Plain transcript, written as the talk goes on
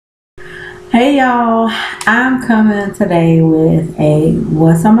Hey y'all, I'm coming today with a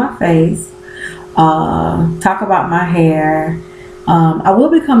what's on my face. Talk about my hair. I will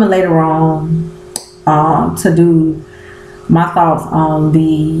be coming later on to do my thoughts on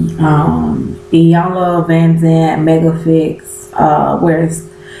the Iyanla Vanzant Mega Fix, where it's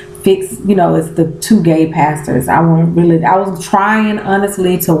fix, it's the two gay pastors. I was trying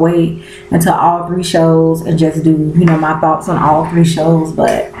honestly to wait until all three shows and just do, my thoughts on all three shows,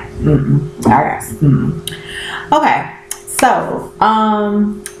 but I guess. Okay, so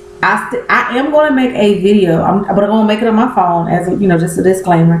I am going to make a video, but I'm going to make it on my phone as just a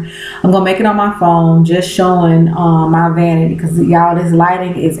disclaimer. I'm going to make it on my phone, just showing my vanity, because y'all, this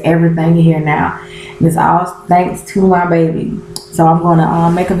lighting is everything here now. And it's all thanks to my baby. So I'm going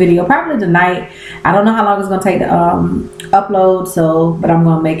to make a video probably tonight. I don't know how long it's going to take to upload, but I'm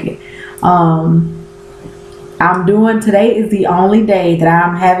going to make it. Today is the only day that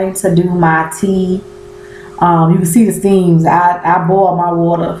I'm having to do my tea. You can see the steams. I boil my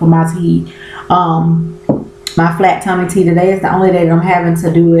water for my tea. My flat tummy tea. Today is the only day that I'm having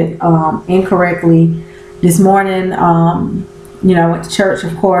to do it incorrectly. This morning, I went to church,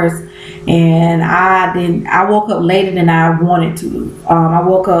 of course, and I woke up later than I wanted to. I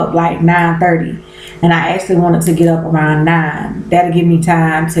woke up like 9:30, and I actually wanted to get up around 9. That'll give me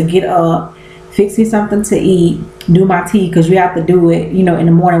time to get up, fix me something to eat, do my tea, because you have to do it, in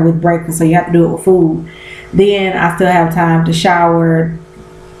the morning with breakfast, so you have to do it with food. Then I still have time to shower,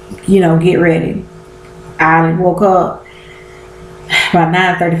 get ready. I woke up about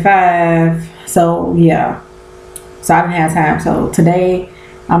 9:35, so yeah. So I didn't have time. So today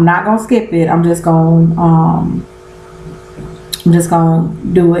I'm not gonna skip it. I'm just gonna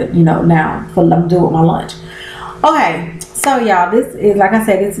do it, now. I'm do it with my lunch. Okay, so y'all, this is, like I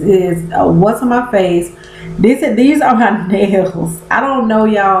said, this is what's on my face. These are my nails. I don't know,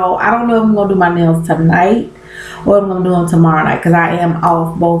 y'all. I don't know if I'm gonna do my nails tonight or if I'm gonna do them tomorrow night, because I am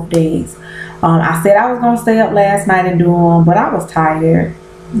off both days. I said I was gonna stay up last night and do them, but I was tired.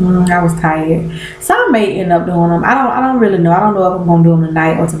 I was tired, so I may end up doing them. I don't really know. I don't know if I'm gonna do them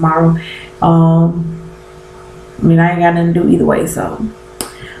tonight or tomorrow. I ain't got nothing to do either way. So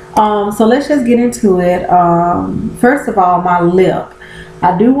let's just get into it. First of all, my lip.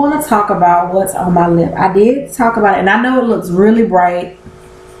 I do want to talk about what's on my lip. I did talk about it, and I know it looks really bright.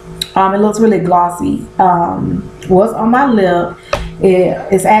 It looks really glossy. What's on my lip?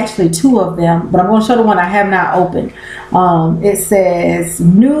 It's actually 2 of them, but I'm going to show the one I have not opened. It says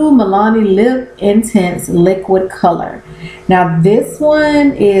New Milani Lip Intense Liquid Color. Now this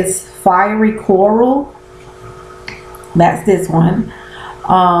one is Fiery Coral. That's this one.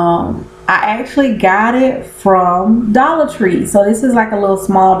 I actually got it from Dollar Tree. So this is like a little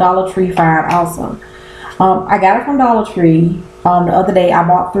small Dollar Tree find also. I got it from Dollar Tree. The other day I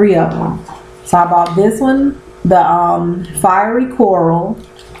bought 3 of them. So I bought this one, the Fiery Coral.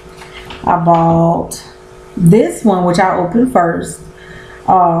 I bought this one, which I opened first,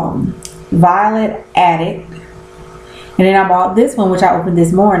 Violet Addict. And then I bought this one, which I opened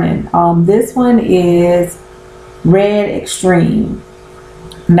this morning. This one is Red Extreme.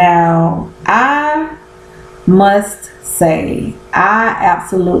 Now, I must say, I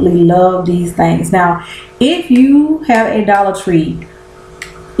absolutely love these things. Now, if you have a Dollar Tree,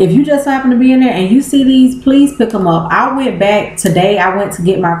 if you just happen to be in there and you see these, please pick them up. I went back today. I went to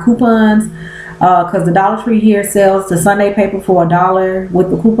get my coupons because the Dollar Tree here sells the Sunday paper for $1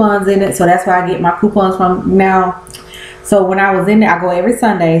 with the coupons in it. So that's where I get my coupons from now. So when I was in there, I go every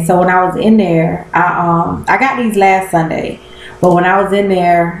Sunday. So when I was in there, I got these last Sunday. But when I was in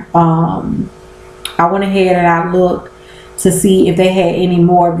there, I went ahead and I looked to see if they had any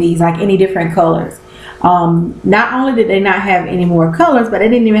more of these, like any different colors. Not only did they not have any more colors, but they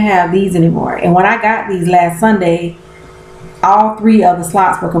didn't even have these anymore. And when I got these last Sunday, all 3 of the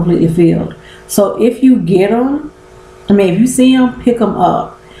slots were completely filled. So if you get them, if you see them, pick them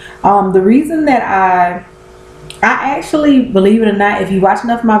up. The reason that I actually, believe it or not, if you watch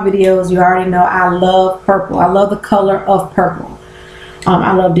enough of my videos, you already know I love purple. I love the color of purple.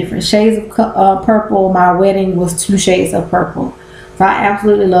 I love different shades of purple. My wedding was 2 shades of purple. So I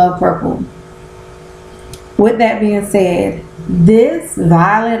absolutely love purple. With that being said, this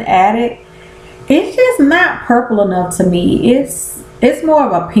Violet Addict, it's just not purple enough to me. It's more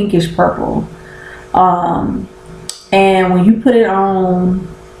of a pinkish purple. And when you put it on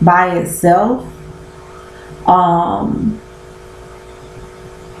by itself, I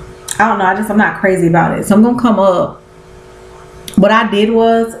don't know, I'm not crazy about it. So I'm gonna come up. What I did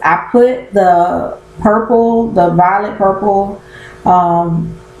was I put the violet purple,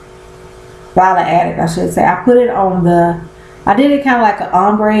 Violet Addict, I should say. I put it on the I did it kind of like an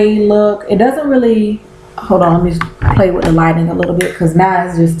ombre look. It doesn't really, hold on, let me just play with the lighting a little bit because now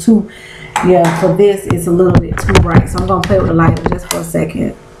it's just too, yeah, for this it's a little bit too bright. So I'm going to play with the lighting just for a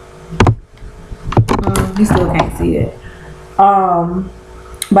second. You still can't see it.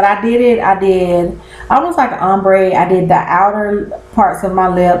 But I did almost like an ombre. I did the outer parts of my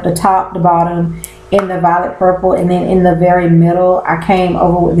lip, the top, the bottom, in the violet purple, and then in the very middle I came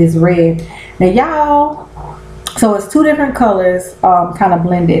over with this red. Now y'all, so it's two different colors kind of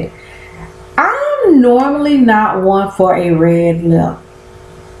blended. I'm normally not one for a red lip.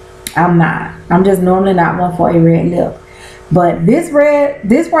 I'm just normally not one for a red lip. But this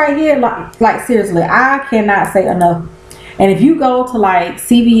right here, like seriously, I cannot say enough. And if you go to like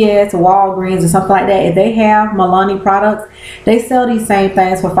CVS or Walgreens or something like that, if they have Milani products, they sell these same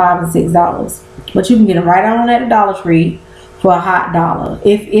things for $5 and $6. But you can get them right on at the Dollar Tree for a hot $1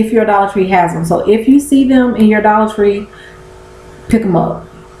 if your Dollar Tree has them. So if you see them in your Dollar Tree, pick them up.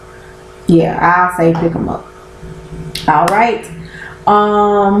 Yeah, I'll say pick them up. All right.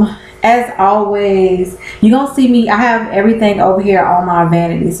 As always, you're gonna see me, I have everything over here on my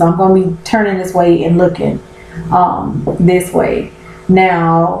vanity, so I'm gonna be turning this way and looking this way.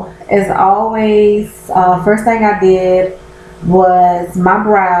 Now, as always, first thing I did was my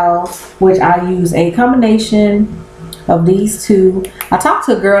brows, which I use a combination of these two. I talked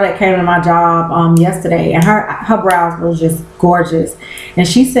to a girl that came to my job yesterday, and her brows was just gorgeous, and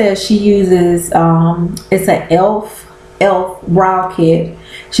she says she uses it's an elf brow kit.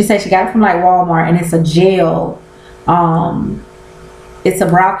 She said she got it from like Walmart, and it's a gel. It's a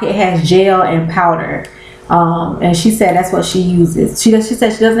brow kit. It has gel and powder. And she said that's what she uses. She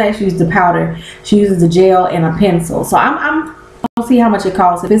said she doesn't actually use the powder. She uses the gel and a pencil. So I'm gonna see how much it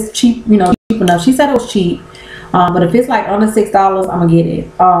costs. If it's cheap, you know, cheap enough. She said it was cheap. But if it's like under $6, I'm gonna get it.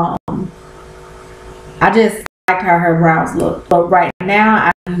 I just liked how her brows look. But right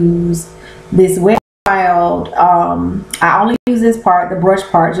now I use this Wet n Wild. I only use this part, the brush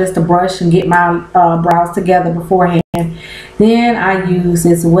part, just to brush and get my brows together beforehand. Then I use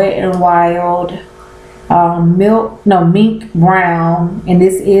this Wet n Wild mink brown, and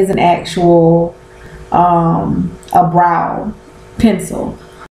this is an actual a brow pencil.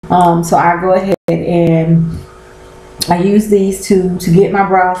 So I go ahead and I use these two to get my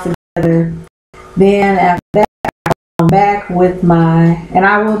brows together. Then after that, I come back with my, and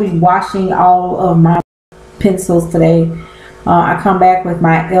I will be washing all of my pencils today. I come back with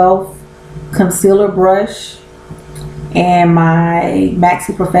my e.l.f. concealer brush and my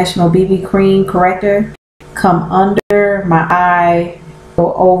Maxi Professional BB cream corrector. Come under my eye,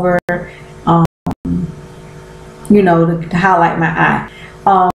 go over, you know, to highlight my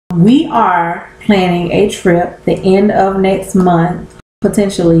eye. We are planning a trip the end of next month,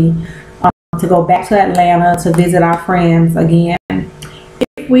 potentially, to go back to Atlanta to visit our friends again.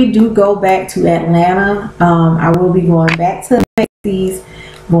 If we do go back to Atlanta, I will be going back to Macy's,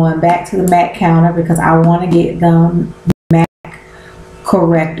 going back to the MAC counter because I want to get the MAC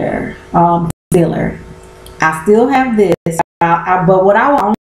corrector concealer. I still have this, but what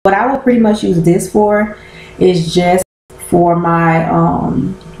I will pretty much use this for is just for my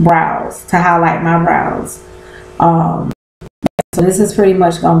brows, to highlight my brows. So this is pretty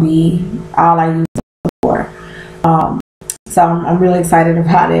much gonna be all I use it for. So I'm really excited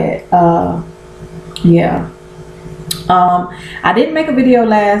about it. Yeah. I didn't make a video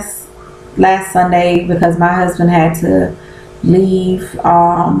last Sunday because my husband had to leave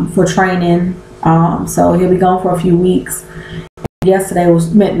for training. So he'll be gone for a few weeks. Last Sunday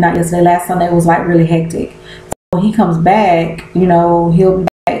was like really hectic. So when he comes back, you know, he'll be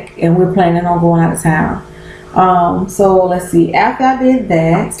back, and we're planning on going out of town. So let's see, after I did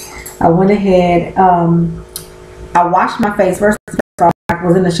that, I went ahead, I washed my face. First off, I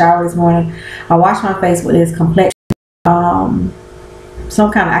was in the shower this morning. I washed my face with this complexion,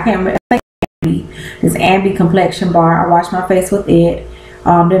 some kind of, I can't remember, I think this Ambi complexion bar. I washed my face with it.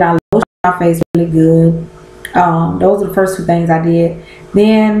 Then I lotioned my face really good. Those are the first two things I did.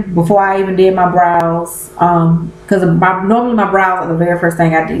 Then before I even did my brows, because normally my brows are the very first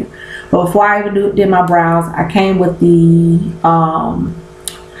thing I do, but before I even did my brows, I came with the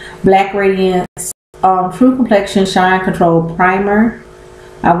Black Radiance True Complexion Shine Control Primer.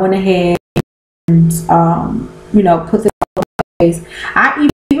 I went ahead and you know, put this on my face.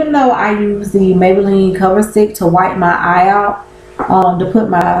 Even though I use the Maybelline Cover Stick to wipe my eye out, to put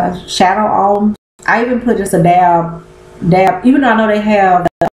my shadow on, I even put just a dab, even though I know they have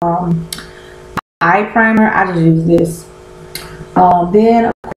the eye primer, I just use this. Then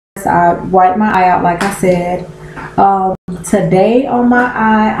of course I wipe my eye out like I said. Today on my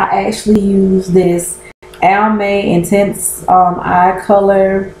eye, I actually use this Almay Intense Eye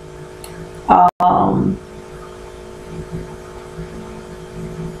Color.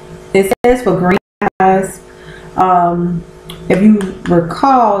 It says for green eyes. If you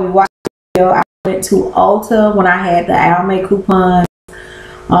recall, you watched the video, I went to Ulta when I had the Almay coupon.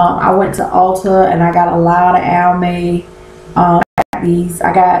 I went to Ulta and I got a lot of Almay. I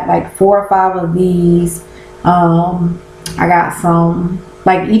got like 4 or 5 of these. I got some,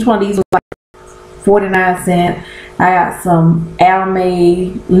 like each one of these was like 49 cents. I got some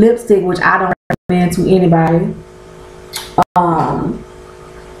Almay lipstick, which I don't recommend to anybody.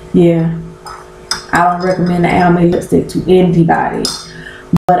 Yeah, I don't recommend the Almay lipstick to anybody.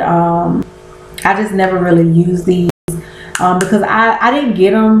 But I just never really used these because I didn't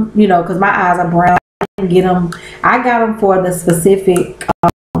get them, you know, because my eyes are brown. I didn't get them. I got them for the specific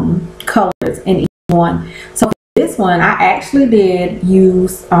colors in each one. So for this one, I actually did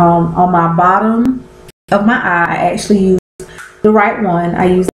use on my bottom of my eye, I actually used the right one. I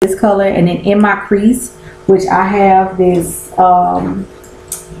used this color, and then in my crease, which I have this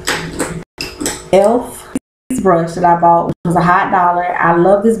e.l.f. brush that I bought, which was a hot $1. I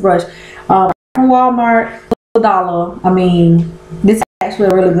love this brush from Walmart, $1. I mean, this is actually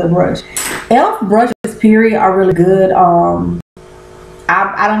a really good brush. e.l.f. brushes period are really good. I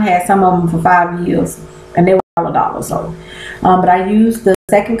done had some of them for 5 years and they were $1. So but I used the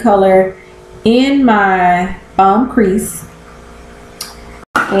second color in my crease,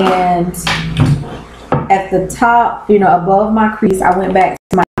 and at the top, you know, above my crease, I went back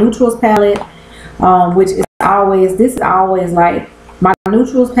to my neutrals palette, which is always, this is always like my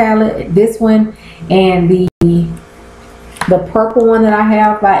neutrals palette, this one, and the purple one that I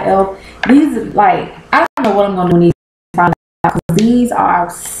have by e.l.f. These are like, I don't know what I'm gonna do when these find out, because these are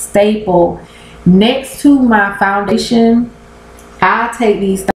staple next to my foundation. I take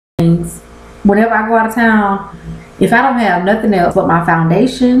these things whenever I go out of town. If I don't have nothing else but my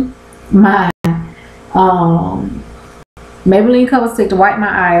foundation, my Maybelline Cover Stick to wipe my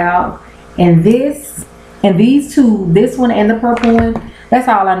eye out, and this, and these two, this one and the purple one, that's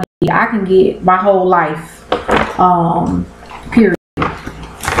all I need. I can get my whole life, period.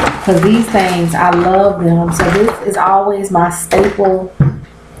 Because these things, I love them. So this is always my staple.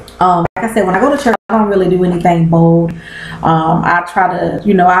 Like I said, when I go to church, I don't really do anything bold. I try to,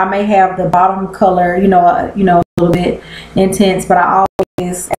 you know, I may have the bottom color, you know, a little bit intense, but I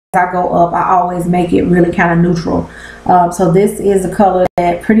always, as I go up, I always make it really kind of neutral. So this is a color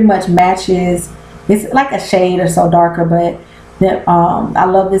that pretty much matches. It's like a shade or so darker, but that I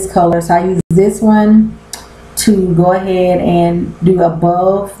love this color. So I use this one to go ahead and do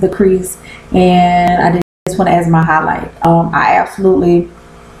above the crease, and I did this one as my highlight. I absolutely,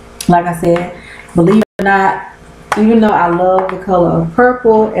 like I said, believe it or not, even though I love the color of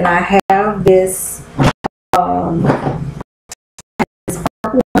purple, and I have this purple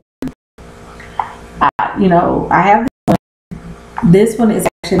one, you know, I have this one. This one is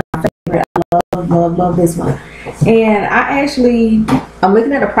actually my favorite. I love this one. And I'm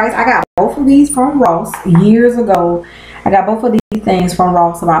looking at the price. I got both of these from Ross years ago. I got both of these things from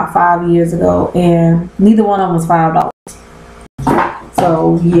Ross about 5 years ago, and neither one of them was $5.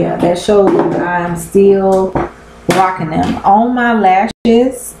 So yeah, that shows that I'm still rocking them. On my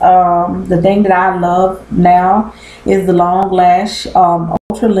lashes, the thing that I love now is the Long Lash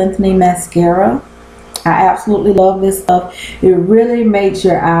Ultra Lengthening Mascara. I absolutely love this stuff. It really makes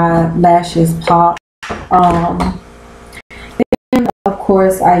your eyelashes pop. And of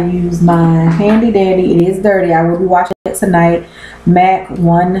course, I use my handy dandy, it is dirty, I will be washing it tonight, MAC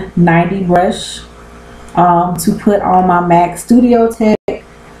 190 brush to put on my MAC Studio Tech.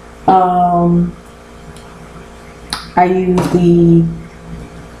 I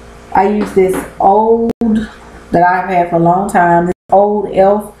use this old, that I've had for a long time, this old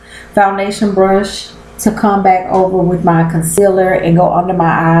e.l.f. foundation brush to come back over with my concealer and go under my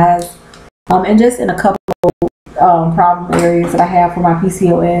eyes, and just in a couple of problem areas that I have for my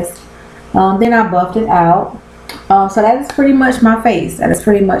PCOS. Then I buffed it out. So that is pretty much my face. That is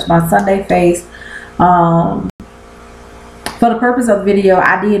pretty much my Sunday face. For the purpose of the video,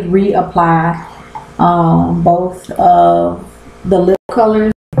 I did reapply both of the lip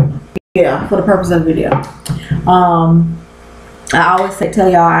colors. Yeah, for the purpose of the video. I always tell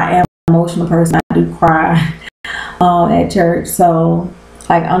y'all I am an emotional person. I do cry at church. So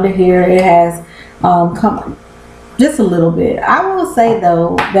like under here it has come just a little bit. I will say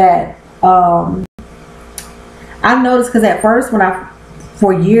though that I noticed, because at first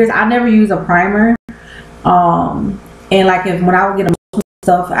for years I never used a primer, and like when I would get emotional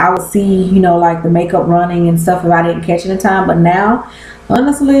stuff, I would see, you know, like the makeup running and stuff if I didn't catch it in time. But now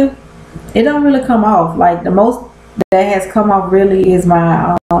honestly, it don't really come off. Like the most that has come off really is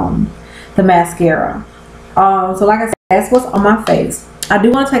my the mascara. So like I said, that's what's on my face. I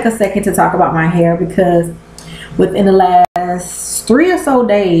do want to take a second to talk about my hair, because within the last 3 or so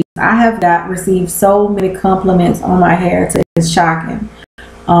days, I have received so many compliments on my hair. It's shocking.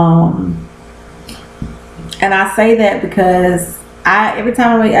 And I say that because every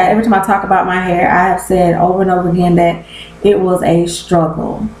time I talk about my hair, I have said over and over again that it was a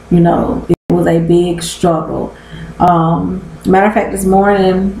struggle. You know, it was a big struggle. Matter of fact, this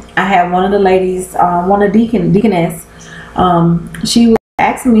morning I had one of the ladies, one of the deaconess, she was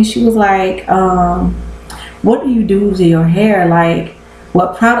asking me, she was like, what do you do to your hair? Like,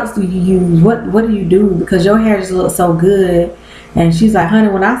 what products do you use? What do you do? Because your hair just looks so good. And she's like, honey,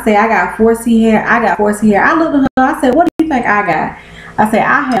 when I say I got 4C hair, I got 4C hair. I looked at her, I said, what do you think I got? I said,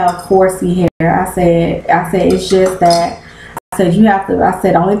 I have 4C hair. I said, it's just that, I said, you have to, I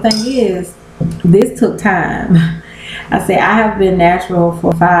said, the only thing is, this took time. I said, I have been natural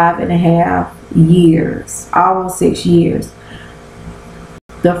for 5.5 years, almost 6 years.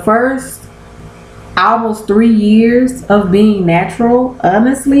 The first almost 3 years of being natural,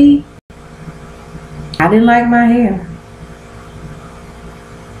 honestly, I didn't like my hair.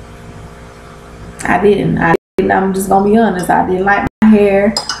 I didn't. I'm just gonna be honest. I didn't like my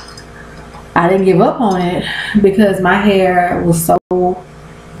hair. I didn't give up on it because my hair was so,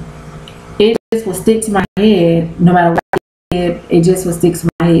 it just would stick to my head no matter what I did. It just would stick to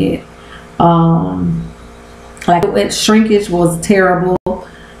my head. Like shrinkage was terrible.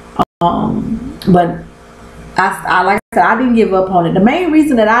 But I like I said, I didn't give up on it. The main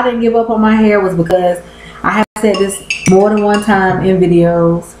reason that I didn't give up on my hair was because I have said this more than one time in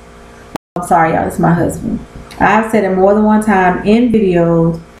videos. I'm sorry, y'all, this is my husband. I have said it more than one time in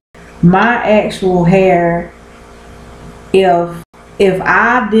videos. My actual hair, if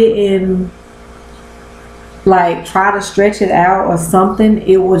I didn't like try to stretch it out or something,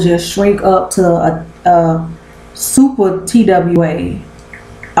 it would just shrink up to a super TWA.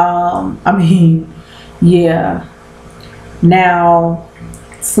 I mean, yeah. Now,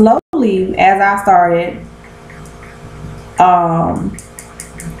 slowly as I started,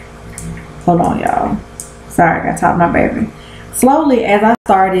 hold on, y'all. Sorry, I got to talk to my baby. Slowly as I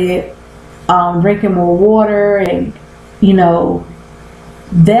started drinking more water, and you know,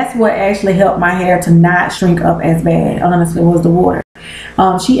 that's what actually helped my hair to not shrink up as bad. Honestly, was the water.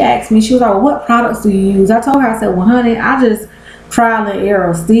 She asked me, she was like, well, what products do you use? I told her, I said, well, honey, I just trial and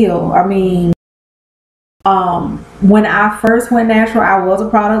error still. I mean, when I first went natural, I was a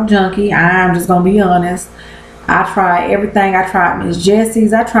product junkie. I'm just gonna be honest. I tried everything. I tried Miss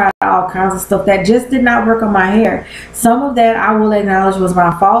Jessie's. I tried all kinds of stuff that just did not work on my hair. Some of that I will acknowledge was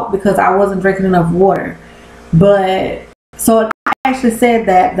my fault because I wasn't drinking enough water. But so I actually said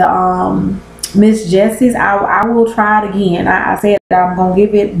that the Miss Jessie's, I will try it again. I said that I'm gonna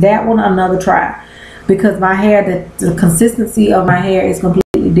give that one another try because my hair, the consistency of my hair is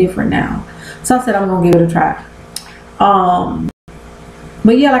completely different now. So I said I'm gonna give it a try.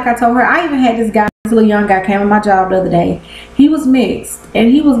 But yeah, like I told her, I even had this guy, this little young guy came on my job the other day. He was mixed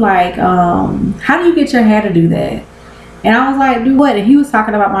and he was like, how do you get your hair to do that? And I was like, do what? And he was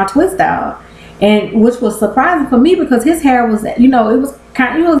talking about my twist out, and which was surprising for me because his hair was, you know, it was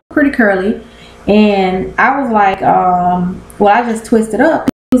pretty curly. And I was like, well, I just twisted up.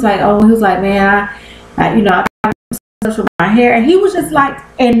 He was like, oh, he was like, man, I you know, I touch with my hair. And he was just like,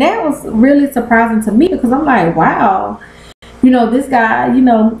 and that was really surprising to me because I'm like, wow. You know, this guy, you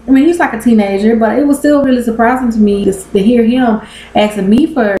know, I mean, he's like a teenager, but it was still really surprising to me to hear him asking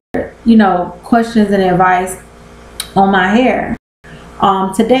me for, you know, questions and advice on my hair.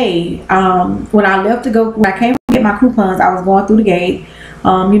 Today, when I came to get my coupons, I was going through the gate.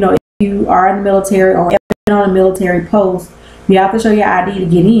 You know, if you are in the military or been on a military post, you have to show your ID to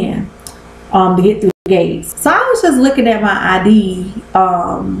get in, to get through the gates. So I was just looking at my ID,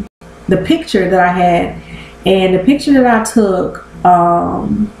 the picture that I had. And the picture that I took, I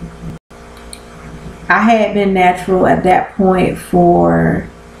had been natural at that point for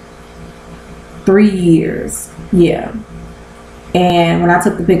 3 years. Yeah. And when I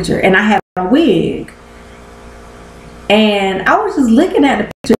took the picture, and I had a wig. And I was just looking at the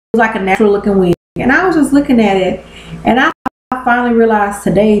picture. It was like a natural looking wig. And I was just looking at it. And I finally realized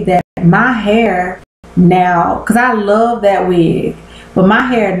today that my hair now, because I love that wig, but my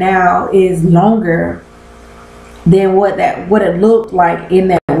hair now is longer than what it looked like in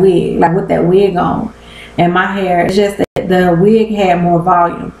that wig, like with that wig on. And my hair, it's just that the wig had more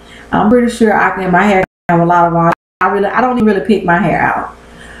volume. I'm pretty sure my hair can have a lot of volume. I don't even really pick my hair out.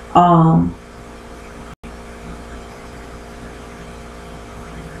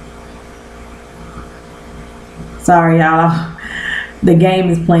 Sorry, y'all. The game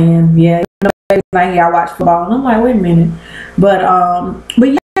is playing. Yeah, like here I watch football, and I'm like, wait a minute. But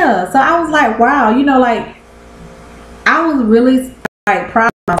yeah. So I was like, wow, you know, like I was really like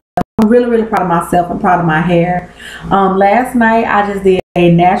proud of myself. I'm really, really proud of myself. I'm proud of my hair. Last night I just did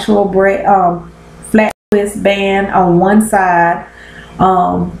a natural flat twist band on one side.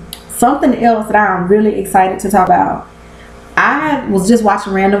 Something else that I'm really excited to talk about. I was just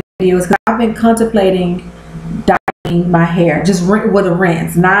watching random videos because I've been contemplating dyeing my hair just with a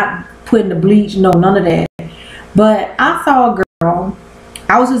rinse, not putting the bleach, no, none of that. But I saw a girl.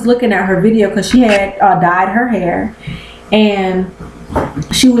 I was just looking at her video because she had dyed her hair, and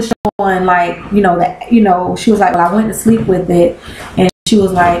she was showing like, you know, that, you know, she was like, well, I went to sleep with it, and she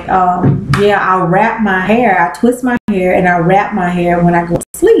was like, yeah, I wrap my hair, I twist my hair, and I wrap my hair when I go to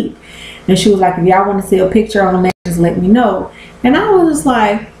sleep. And she was like, if y'all want to see a picture on that, just let me know. And I was just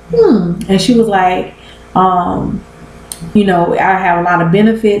like, and she was like, you know, I have a lot of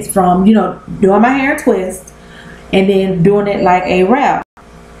benefits from, you know, doing my hair twist and then doing it like a wrap.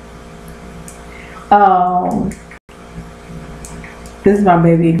 This is my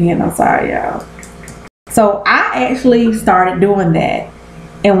baby again, I'm sorry, y'all. So I actually started doing that.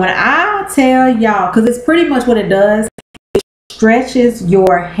 And when I tell y'all, because it's pretty much what it does, it stretches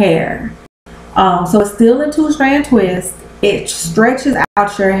your hair. So it's still a 2-strand twist. It stretches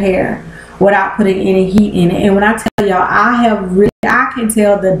out your hair without putting any heat in it. And when I tell y'all, I can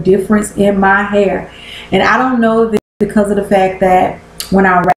tell the difference in my hair. And I don't know if it's because of the fact that when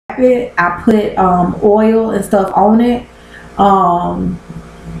I wrap it, I put oil and stuff on it.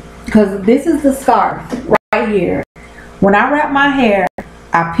 Because this is the scarf right here. When I wrap my hair,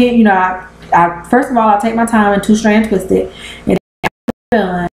 I pin, you know, I first of all, I take my time and 2-strand twist it, and after I'm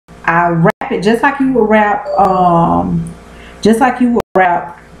done, I wrap it just like you would wrap,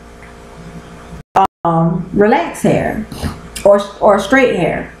 relaxed hair or straight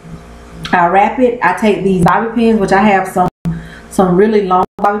hair. I wrap it. I take these bobby pins, which I have some really long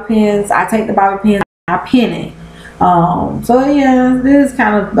bobby pins. I take the bobby pins, I pin it. So yeah, this is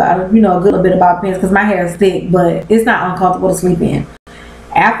kind of, you know, a good bit of bobby pins because my hair is thick, but it's not uncomfortable to sleep in.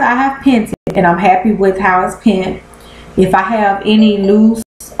 After I have pinned it and I'm happy with how it's pinned, if I have any loose,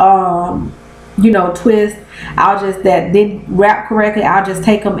 you know, twist, I'll just, that didn't wrap correctly, I'll just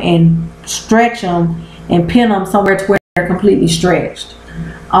take them and stretch them and pin them somewhere to where they're completely stretched.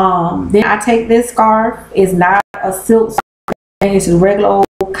 Then I take this scarf. It's not a silk scarf, it's a regular old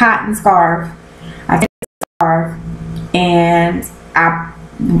cotton scarf. I take the scarf and I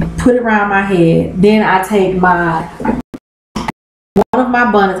put it around my head. Then I take one of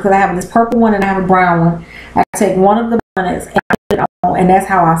my bonnets, because I have this purple one and I have a brown one. I take one of the bonnets and I put it on, and that's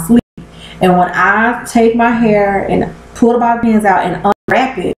how I sleep. And when I take my hair and pull the bobby pins out and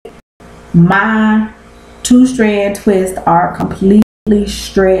unwrap it, my 2-strand twists are completely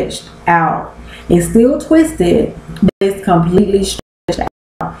stretched out. It's still twisted, but it's completely stretched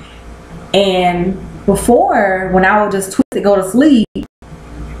out. And before, when I would just twist it, go to sleep,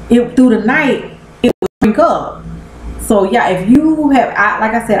 through the night, it would shrink up. So yeah, if you have,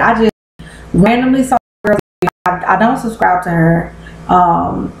 like I said, I just randomly saw girls. I don't subscribe to her.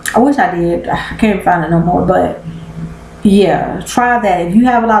 I wish I did. I can't find it no more. But yeah, try that. If you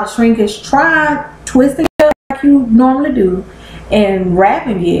have a lot of shrinkage, try twisting it like you normally do and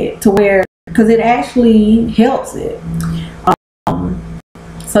wrapping it to where, because it actually helps it.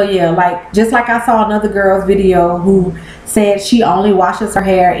 So yeah, like just like I saw another girl's video who said she only washes her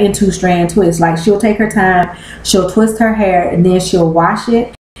hair in 2-strand twists. Like she'll take her time, she'll twist her hair, and then she'll wash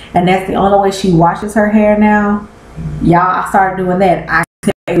it, and that's the only way she washes her hair now. Y'all, I started doing that. I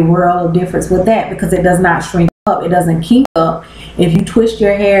see a world of difference with that because it does not shrink up, it doesn't kink up if you twist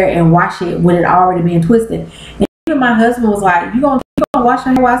your hair and wash it with it already being twisted. And even my husband was like, you gonna wash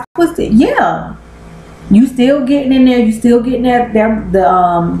your hair while it's twisted? Yeah. You still getting in there, you still getting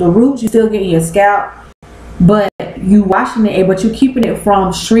the roots, you still getting your scalp, but you washing it, but you keeping it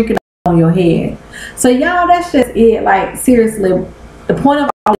from shrinking on your head. So y'all, that's just it. Like seriously, the point of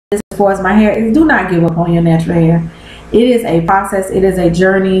all this as far as my hair is, do not give up on your natural hair. It is a process, it is a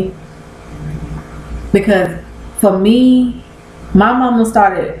journey. Because for me, my mama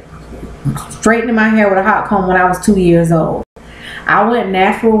started straightening my hair with a hot comb when I was 2 years old. I went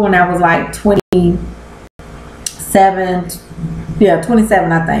natural when I was like 27, I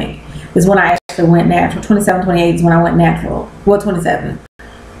think, is when I actually went natural. 27, 28 is when I went natural. Well, 27.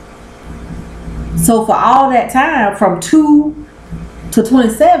 So for all that time, from 2 to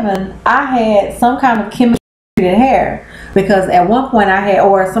 27, I had some kind of chemistry treated hair, because at one point I had,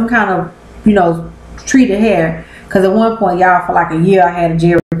 or some kind of, you know, treated hair, because at one point, y'all, for like a year I had a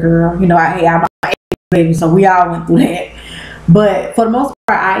Jerry curl. You know, I had my baby, so we all went through that. But for the most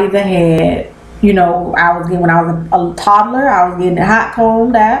part, I either had, you know, I was getting, when I was a toddler, I was getting it hot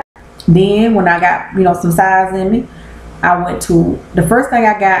combed out. Then when I got, you know, some size in me, I went to, the first thing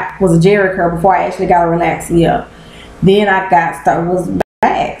I got was a Jerry curl before I actually got a Relaxia. Then I was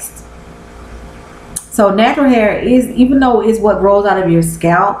relaxed. So natural hair is, even though it's what grows out of your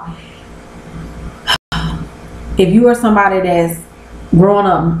scalp, if you are somebody that's growing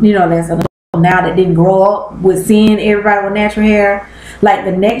up, you know, that's a now that didn't grow up with seeing everybody with natural hair, like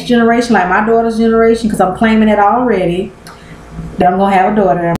the next generation, like my daughter's generation, because I'm claiming it already that I'm gonna have a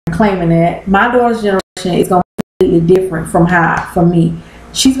daughter, I'm claiming that my daughter's generation is gonna be completely different from me.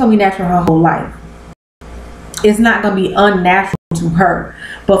 She's gonna be natural her whole life. It's not gonna be unnatural to her,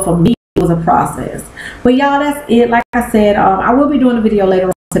 but for me it was a process. But y'all, that's it. Like I said, I will be doing a video later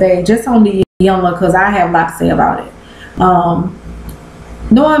on today just on the young look, because I have a lot to say about it.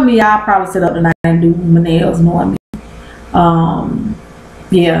 Knowing me, I'll probably sit up tonight and do my nails, knowing me.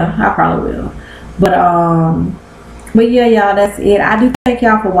 Yeah, I probably will. But yeah, y'all, that's it. I do thank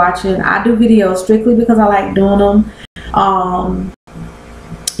y'all for watching. I do videos strictly because I like doing them.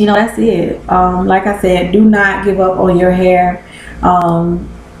 You know, that's it. Like I said, do not give up on your hair.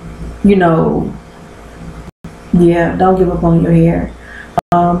 You know, yeah, don't give up on your hair,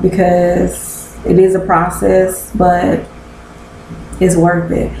 because it is a process, but it's worth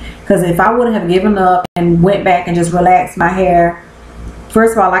it. Because if I would have given up and went back and just relaxed my hair,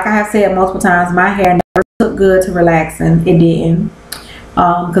 first of all, like I have said multiple times, my hair never took good to relaxing. It didn't,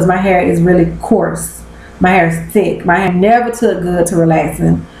 because my hair is really coarse. My hair is thick. My hair never took good to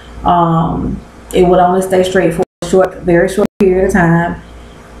relaxing. It would only stay straight for a very short period of time.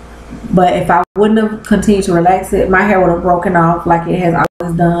 But if I wouldn't have continued to relax it, my hair would have broken off like it has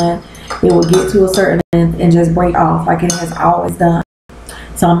always done. It would get to a certain length and just break off like it has always done.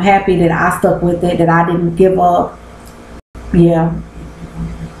 So I'm happy that I stuck with it, that I didn't give up. Yeah.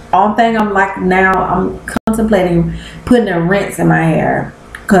 Only thing I'm like now, I'm contemplating putting a rinse in my hair.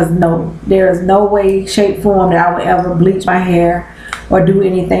 Because no, there is no way, shape, form that I would ever bleach my hair or do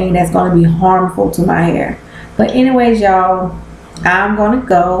anything that's going to be harmful to my hair. But anyways, y'all, I'm going to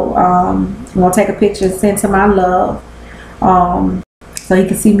go. I'm going to take a picture and send to my love, so he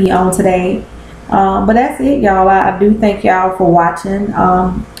can see me on today. But that's it, y'all. I do thank y'all for watching.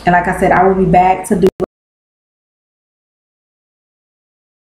 And like I said, I will be back to do